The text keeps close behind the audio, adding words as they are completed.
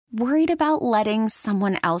Worried about letting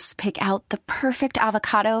someone else pick out the perfect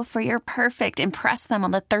avocado for your perfect impress them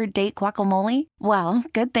on the third date guacamole? Well,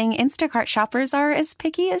 good thing Instacart shoppers are as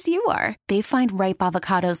picky as you are. They find ripe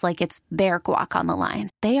avocados like it's their guac on the line.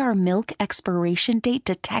 They are milk expiration date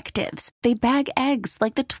detectives. They bag eggs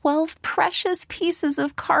like the 12 precious pieces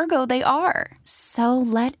of cargo they are. So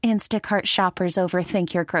let Instacart shoppers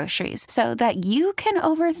overthink your groceries so that you can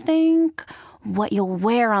overthink what you'll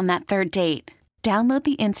wear on that third date. Download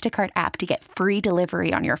the Instacart app to get free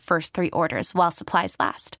delivery on your first 3 orders while supplies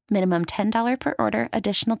last. Minimum $10 per order.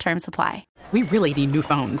 Additional terms apply. We really need new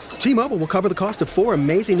phones. T-Mobile will cover the cost of 4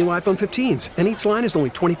 amazing new iPhone 15s, and each line is only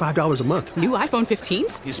 $25 a month. New iPhone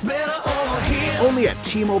 15s? It's better over here. Only at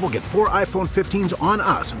T-Mobile, get 4 iPhone 15s on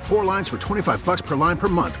us and 4 lines for $25 per line per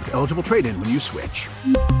month with eligible trade-in when you switch.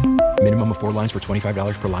 Minimum of 4 lines for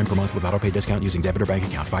 $25 per line per month with autopay discount using debit or bank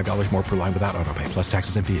account. $5 more per line without autopay, plus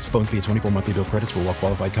taxes and fees. Phone fee at 24 monthly bill credits for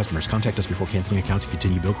well-qualified customers. Contact us before canceling account to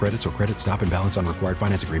continue bill credits or credit stop and balance on required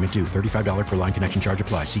finance agreement due. $35 per line connection charge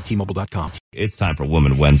applies. See T-Mobile.com. It's time for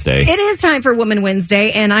Woman Wednesday. It is time for Woman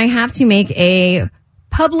Wednesday, and I have to make a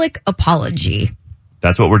public apology.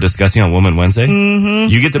 That's what we're discussing on Woman Wednesday?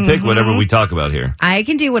 Mm-hmm. You get to pick whatever we talk about here. I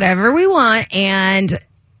can do whatever we want, and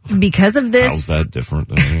because of this... How's that different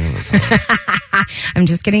than any other time? I'm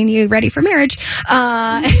just getting you ready for marriage.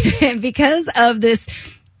 Because of this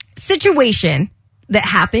situation that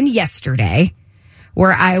happened yesterday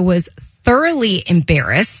where I was thoroughly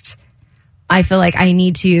embarrassed, I feel like I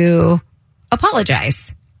need to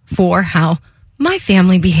apologize for how my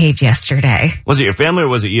family behaved yesterday. Was it your family or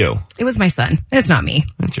was it you? It was my son. It's not me.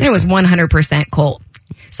 It was 100% Colt.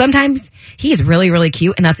 Sometimes he's really, really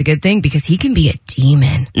cute, and that's a good thing because he can be a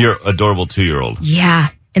demon. Your adorable 2-year-old. Yeah,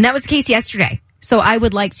 and that was the case yesterday. So I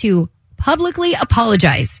would like to publicly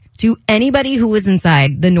apologize to anybody who was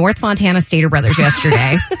inside the North Fontana Stater Brothers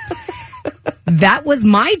yesterday. That was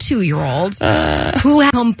my 2-year-old who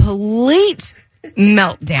had a complete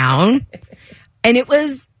meltdown. And it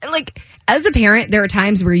was like, as a parent, there are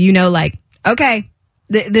times where you know, like, okay,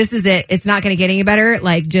 this is it. It's not going to get any better.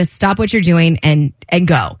 Like, just stop what you're doing and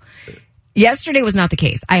go. Yesterday was not the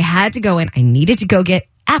case. I had to go in. I needed to go get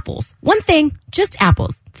apples. One thing, just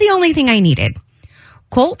apples. It's the only thing I needed.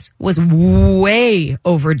 Colt was way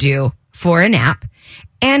overdue for a nap,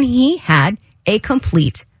 and he had a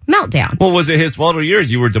complete meltdown. Well, was it his fault or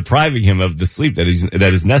yours? You were depriving him of the sleep that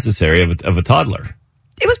is necessary of a toddler.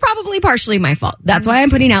 It was probably partially my fault. That's why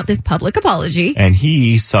I'm putting out this public apology. And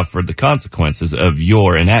he suffered the consequences of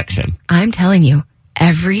your inaction. I'm telling you,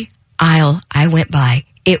 every aisle I went by,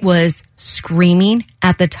 it was screaming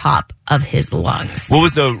at the top of his lungs. What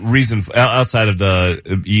was the reason outside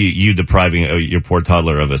of you depriving your poor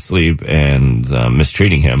toddler of his sleep and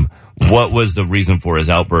mistreating him? What was the reason for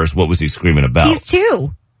his outburst? What was he screaming about? He's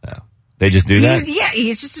 2. They just do that?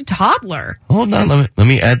 He's just a toddler. Hold on, let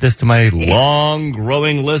me add this to my long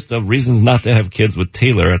growing list of reasons not to have kids with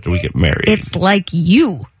Taylor after we get married. It's like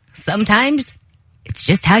you. Sometimes it's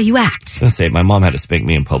just how you act. I was going to say, my mom had to spank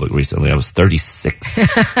me in public recently. I was 36.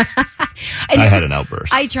 I had an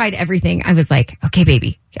outburst. I tried everything. I was like, okay,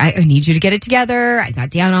 baby, I need you to get it together. I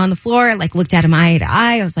got down on the floor, like looked at him eye to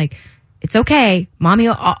eye. I was like, it's okay. Mommy,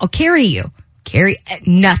 I'll carry you.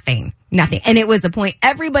 Nothing. And it was the point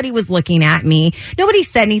everybody was looking at me. Nobody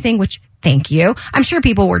said anything, which thank you. I'm sure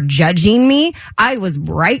people were judging me. I was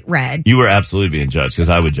bright red. You were absolutely being judged because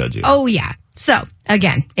I would judge you. Oh, yeah. So,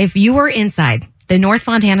 again, if you were inside the North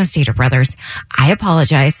Fontana Stater Brothers, I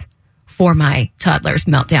apologize for my toddler's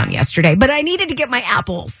meltdown yesterday, but I needed to get my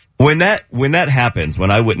apples. When that happens,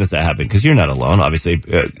 when I witness that happen, because you're not alone, obviously.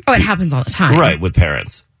 It happens all the time. Right, with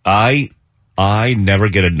parents. I never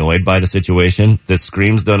get annoyed by the situation. The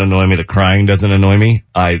screams don't annoy me. The crying doesn't annoy me.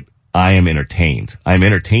 I am entertained. I'm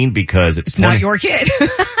entertained because it's not your kid.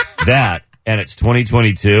 That, and it's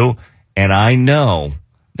 2022, and I know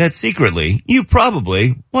that secretly you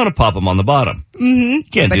probably want to pop them on the bottom. Mm-hmm. You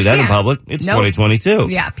can't do that in public. It's 2022.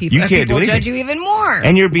 Yeah, people judge you even more.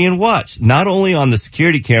 And you're being watched, not only on the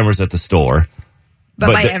security cameras at the store,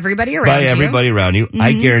 but by everybody around you. By everybody around you. Mm-hmm.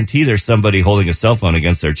 I guarantee there's somebody holding a cell phone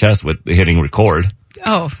against their chest with hitting record.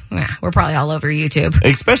 Oh, yeah. We're probably all over YouTube.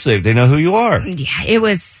 Especially if they know who you are. Yeah, it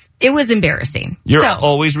was embarrassing. You're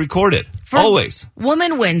always recorded. Always.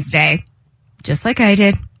 Woman Wednesday, just like I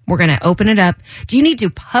did, we're going to open it up. Do you need to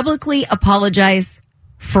publicly apologize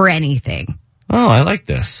for anything? Oh, I like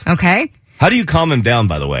this. Okay. How do you calm him down,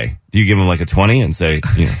 by the way? Do you give him like a 20 and say,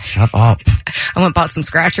 shut up? I went and bought some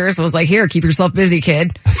scratchers. I was like, here, keep yourself busy,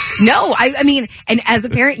 kid. No, I mean, and as a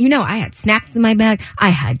parent, I had snacks in my bag. I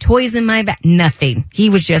had toys in my bag. Nothing. He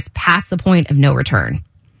was just past the point of no return.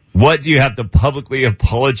 What do you have to publicly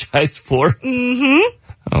apologize for? Mm-hmm.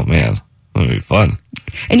 Oh, man. That'll be fun.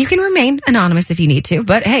 And you can remain anonymous if you need to,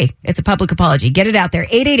 but hey, it's a public apology. Get it out there.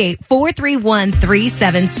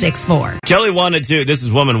 888-431-3764. Kelly wanted to, this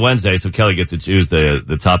is Woman Wednesday, so Kelly gets to choose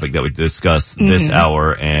the topic that we discuss this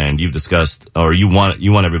hour, and you've discussed, or you want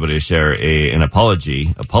everybody to share an apology,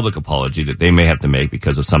 a public apology that they may have to make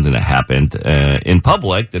because of something that happened in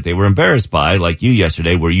public that they were embarrassed by, like you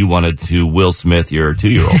yesterday, where you wanted to Will Smith your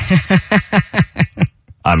 2-year-old.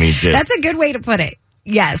 I mean, that's a good way to put it.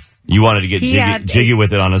 Yes. You wanted to get jiggy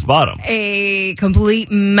with it on his bottom. A complete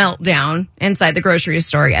meltdown inside the grocery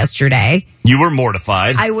store yesterday. You were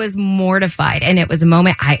mortified. I was mortified. And it was a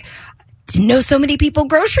moment I didn't know so many people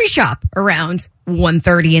grocery shop around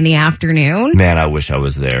 1:30 in the afternoon. Man, I wish I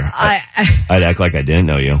was there. I'd act like I didn't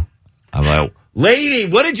know you. I'm like, lady,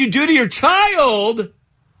 what did you do to your child?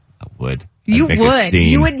 I would. You would.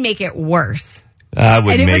 You would make it worse. I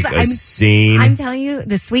would make a scene. I'm telling you,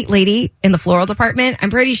 the sweet lady in the floral department, I'm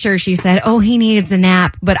pretty sure she said, oh, he needs a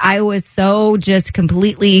nap. But I was so just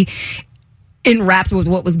completely enwrapped with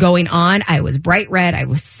what was going on. I was bright red. I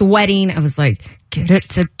was sweating. I was like, get it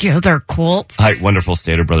together, Colt. Hi, wonderful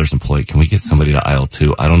Stater Brothers employee. Can we get somebody to aisle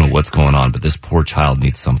 2? I don't know what's going on, but this poor child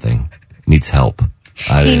needs something. Needs help.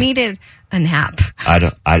 He needed a nap.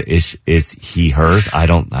 Is he hers? I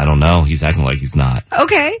don't know. He's acting like he's not.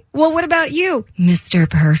 Okay. Well, what about you, Mr.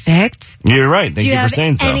 Perfect? You're right. Thank you for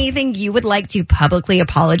saying so. Do you have anything you would like to publicly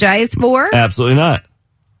apologize for? Absolutely not.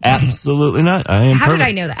 Absolutely not. I am How perfect. did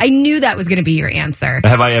I know that? I knew that was going to be your answer.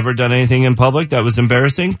 Have I ever done anything in public that was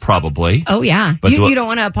embarrassing? Probably. Oh, yeah. But you don't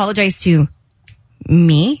want to apologize to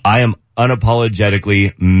me? I am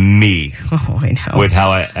unapologetically me. Oh, I know. With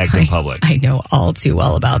how I act in public. I know all too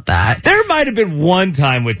well about that. There might have been one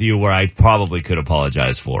time with you where I probably could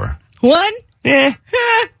apologize for. One? Yeah.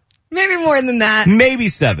 Maybe more than that. Maybe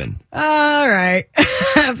 7. All right.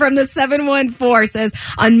 From the 714 says,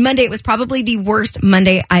 on Monday, it was probably the worst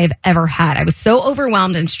Monday I have ever had. I was so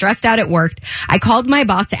overwhelmed and stressed out at work. I called my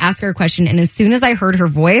boss to ask her a question, and as soon as I heard her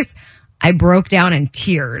voice, I broke down in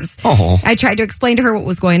tears. Oh. I tried to explain to her what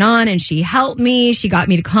was going on, and she helped me. She got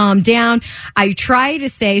me to calm down. I tried to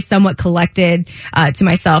stay somewhat collected to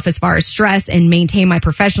myself as far as stress and maintain my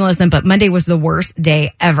professionalism, but Monday was the worst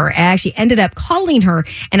day ever. I actually ended up calling her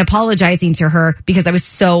and apologizing to her because I was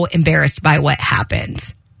so embarrassed by what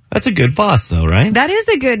happened. That's a good boss, though, right? That is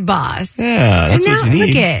a good boss. Yeah, that's what you need.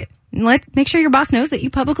 Look at make sure your boss knows that you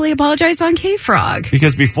publicly apologized on K-Frog.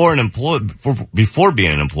 Because before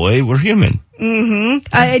being an employee, we're human. Mm-hmm.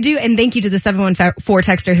 I do, and thank you to the 714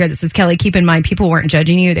 texter here that says, Kelly, keep in mind, people weren't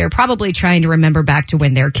judging you. They were probably trying to remember back to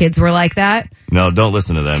when their kids were like that. No, don't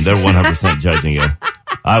listen to them. They're 100% judging you.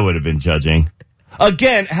 I would have been judging.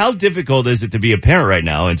 Again, how difficult is it to be a parent right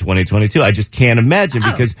now in 2022? I just can't imagine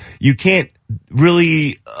because you can't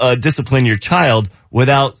really discipline your child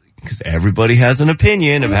because everybody has an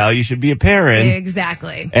opinion of how you should be a parent.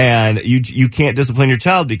 Exactly. And you can't discipline your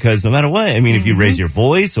child because no matter what, I mean, if you raise your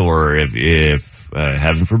voice or if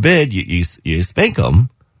heaven forbid, you spank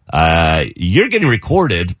them, you're getting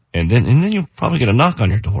recorded and then you'll probably get a knock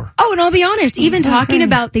on your door. Oh, and I'll be honest, even talking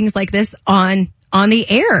about things like this on the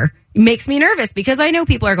air makes me nervous because I know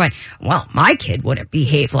people are going, well, my kid wouldn't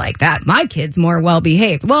behave like that. My kid's more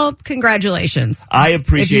well-behaved. Well, congratulations.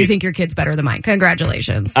 If you think your kid's better than mine,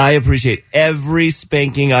 congratulations. I appreciate every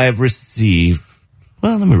spanking I have received.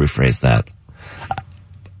 Well, let me rephrase that.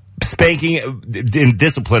 Spanking in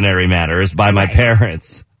disciplinary matters by my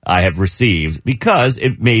parents I have received because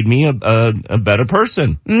it made me a better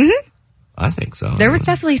person. Mm-hmm. I think so. There was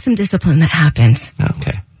definitely some discipline that happened.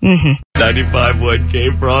 Okay. Mm-hmm. 95.1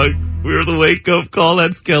 K-Frog. We're the wake-up call.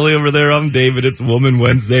 That's Kelly over there. I'm David. It's Woman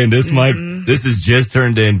Wednesday, and this has just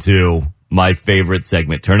turned into my favorite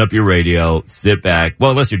segment. Turn up your radio, sit back. Well,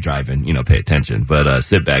 unless you're driving, pay attention. But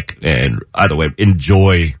sit back and either way,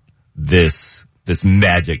 enjoy this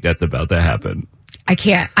magic that's about to happen. I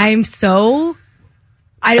can't. I don't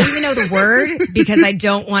even know the word because I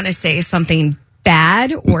don't want to say something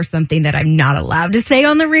bad or something that I'm not allowed to say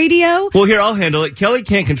on the radio. Well, here, I'll handle it. Kelly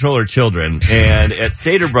can't control her children. And at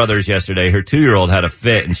Stater Brothers yesterday, her 2-year-old had a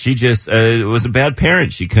fit and she just was a bad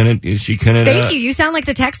parent. She couldn't. Thank you. You sound like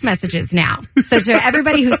the text messages now. So to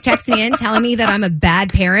everybody who's texting in telling me that I'm a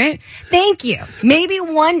bad parent, thank you. Maybe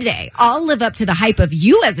one day I'll live up to the hype of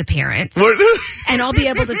you as a parent and I'll be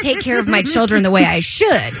able to take care of my children the way I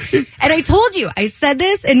should. And I told you, I said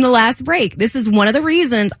this in the last break. This is one of the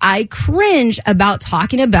reasons I cringe about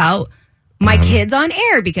talking about my kids on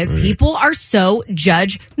air because people are so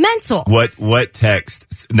judgmental. What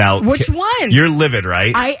text? Now, Which one? You're livid,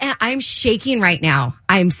 right? I'm shaking right now.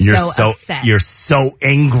 I'm so upset. You're so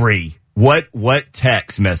angry. What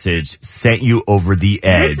text message sent you over the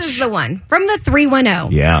edge? This is the one from the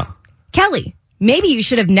 310. Yeah. Kelly, maybe you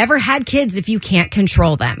should have never had kids if you can't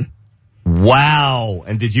control them. Wow.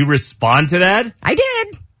 And did you respond to that? I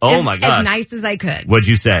did. Oh, my gosh. As nice as I could. What'd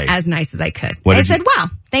you say? As nice as I could. What I did said, wow,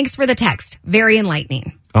 thanks for the text. Very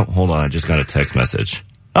enlightening. Oh, hold on. I just got a text message.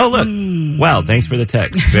 Oh, look. Wow, thanks for the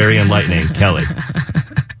text. Very enlightening, Kelly.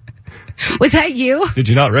 Was that you? Did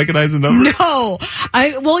you not recognize the number? No.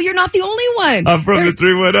 Well, you're not the only one. I'm from the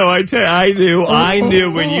 310. I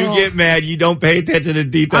knew. When you get mad, you don't pay attention to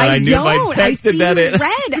detail. I knew if I texted that in.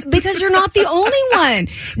 Red because you're not the only one.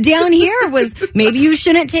 Down here was maybe you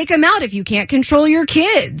shouldn't take them out if you can't control your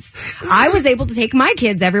kids. I was able to take my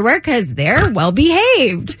kids everywhere because they're well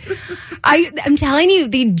behaved. I'm telling you,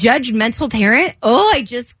 the judgmental parent. Oh, I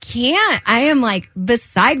just can't. I am like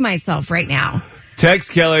beside myself right now.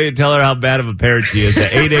 Text Kelly and tell her how bad of a parent she is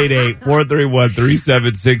at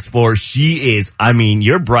 888-431-3764. She is,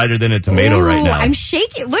 you're brighter than a tomato right now. I'm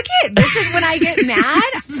shaking. Look at this is when I get mad.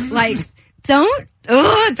 Like, don't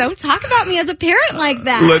talk about me as a parent like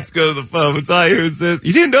that. Let's go to the phone. It's hi, who's this?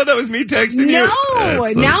 You didn't know that was me texting you? No.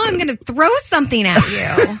 Now I'm going to throw something at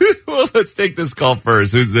you. Well, let's take this call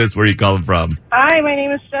first. Who's this? Where are you calling from? Hi, my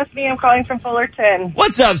name is Stephanie. I'm calling from Fullerton.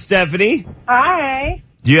 What's up, Stephanie? Hi.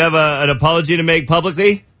 Do you have an apology to make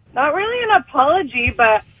publicly? Not really an apology,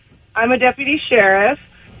 but I'm a deputy sheriff,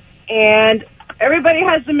 and everybody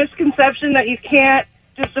has the misconception that you can't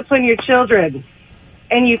discipline your children.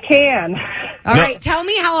 And you can. All right, tell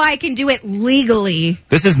me how I can do it legally.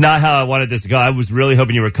 This is not how I wanted this to go. I was really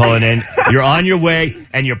hoping you were calling in. You're on your way,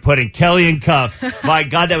 and you're putting Kelly in cuffs. My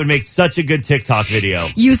God, that would make such a good TikTok video.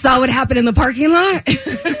 You saw what happened in the parking lot?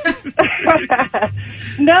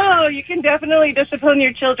 No, you can definitely discipline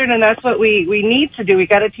your children, and that's what we need to do. We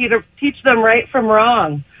got to teach them right from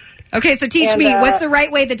wrong. Okay, so teach me. What's the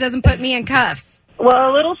right way that doesn't put me in cuffs?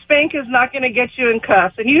 Well, a little spank is not going to get you in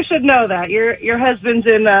cuffs, and you should know that. Your husband's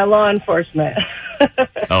in law enforcement.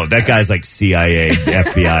 Oh, that guy's like CIA,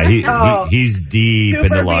 FBI. He's deep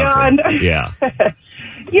into law enforcement. Yeah.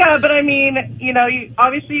 Yeah, but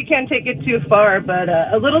obviously you can't take it too far, but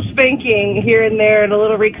a little spanking here and there and a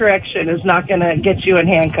little recorrection is not going to get you in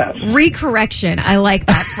handcuffs. Recorrection. I like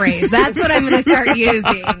that phrase. That's what I'm going to start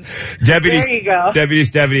using. Deputy, there you go. Deputy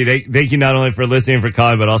Stephanie, thank you not only for listening, for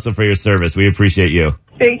calling, but also for your service. We appreciate you.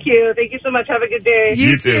 Thank you. Thank you so much. Have a good day.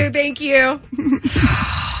 You too. Thank you.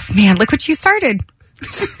 Man, look what you started.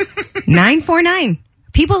 949.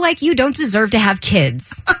 People like you don't deserve to have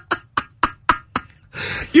kids.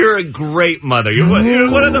 You're a great mother. You're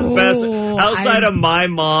one of the best. Outside of my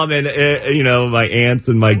mom and my aunts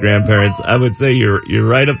and my grandparents, I would say you're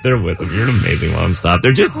right up there with them. You're an amazing mom. Stop.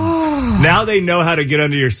 They're just now they know how to get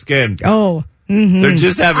under your skin. Oh. Mm-hmm. They're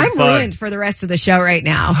just having fun. I'm ruined for the rest of the show right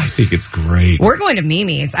now. I think it's great. We're going to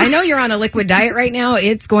Mimi's. I know you're on a liquid diet right now.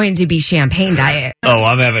 It's going to be champagne diet. Oh,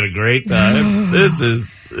 I'm having a great time. This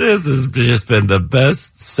has just been the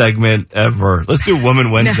best segment ever. Let's do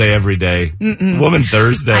Woman Wednesday every day. Woman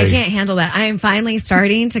Thursday. I can't handle that. I am finally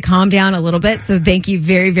starting to calm down a little bit. So thank you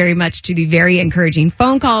very, very much to the very encouraging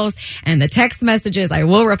phone calls and the text messages. I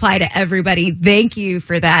will reply to everybody. Thank you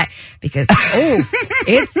for that because,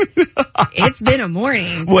 it's been a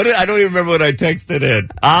morning. I don't even remember what I texted in.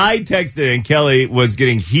 I texted and Kelly was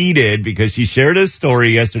getting heated because she shared a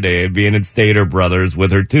story yesterday of being in Stater Brothers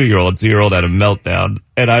with her 2-year-old. 2-year-old had a meltdown.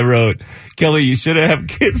 And I wrote, Kelly, you shouldn't have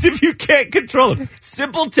kids if you can't control them.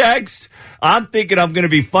 Simple text. I'm thinking I'm going to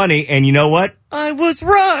be funny. And you know what? I was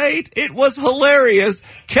right. It was hilarious.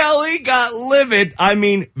 Kelly got livid.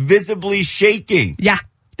 Visibly shaking. Yeah.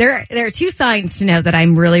 There are two signs to know that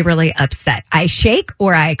I'm really, really upset. I shake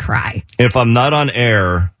or I cry. If I'm not on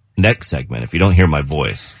air, next segment, if you don't hear my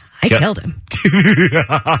voice. I killed him.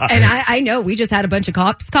 And I know we just had a bunch of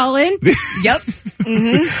cops call in. Yep.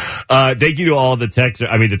 Mm-hmm. Thank you to all the texts.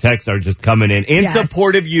 The texts are just coming in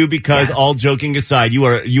support of you because all joking aside, you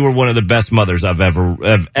are one of the best mothers I've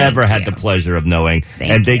ever had the pleasure of knowing.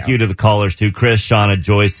 Thank you to the callers too. Chris, Shauna,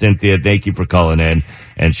 Joyce, Cynthia. Thank you for calling in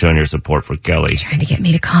and showing your support for Kelly. Trying to get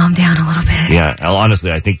me to calm down a little bit. Yeah.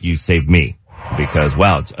 Honestly, I think you saved me because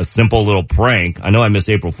it's a simple little prank. I know I missed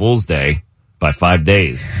April Fool's Day by 5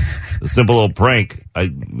 days. A simple little prank,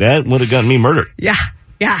 that would have gotten me murdered. Yeah.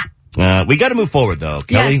 We got to move forward, though.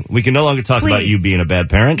 Kelly, yes. We can no longer talk about you being a bad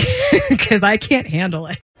parent. Because I can't handle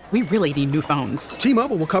it. We really need new phones.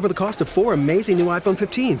 T-Mobile will cover the cost of 4 amazing new iPhone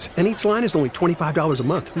 15s, and each line is only $25 a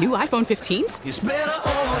month. New iPhone 15s? It's better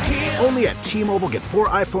over here. Only at T-Mobile, get 4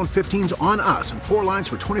 iPhone 15s on us and 4 lines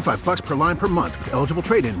for $25 per line per month with eligible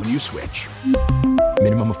trade-in when you switch.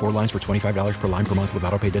 Minimum of 4 lines for $25 per line per month with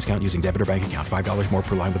autopay discount using debit or bank account. $5 more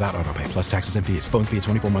per line without autopay, plus taxes and fees. Phone fee at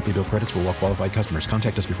 24 monthly bill credits for well-qualified customers.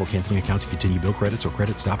 Contact us before canceling account to continue bill credits or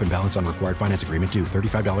credit stop and balance on required finance agreement due.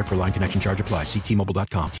 $35 per line connection charge applies. See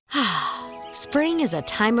T-Mobile.com. Spring is a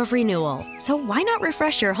time of renewal, so why not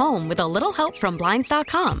refresh your home with a little help from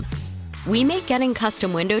Blinds.com? We make getting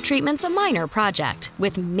custom window treatments a minor project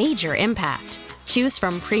with major impact. Choose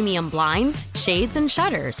from premium blinds, shades, and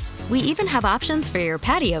shutters. We even have options for your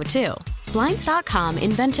patio, too. Blinds.com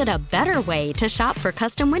invented a better way to shop for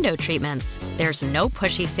custom window treatments. There's no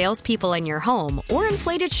pushy salespeople in your home or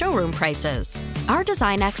inflated showroom prices. Our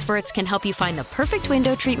design experts can help you find the perfect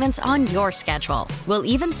window treatments on your schedule. We'll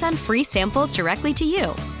even send free samples directly to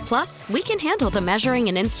you. Plus, we can handle the measuring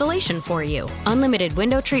and installation for you. Unlimited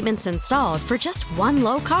window treatments installed for just one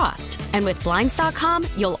low cost. And with Blinds.com,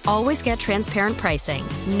 you'll always get transparent pricing.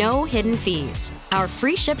 No hidden fees. Our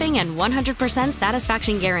free shipping and 100%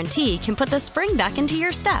 satisfaction guarantee can put the spring back into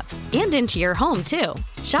your step and into your home, too.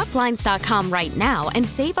 Shop Blinds.com right now and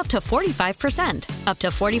save up to 45%. Up to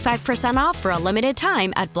 45% off for a limited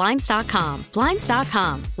time at Blinds.com.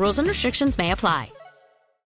 Blinds.com. Rules and restrictions may apply.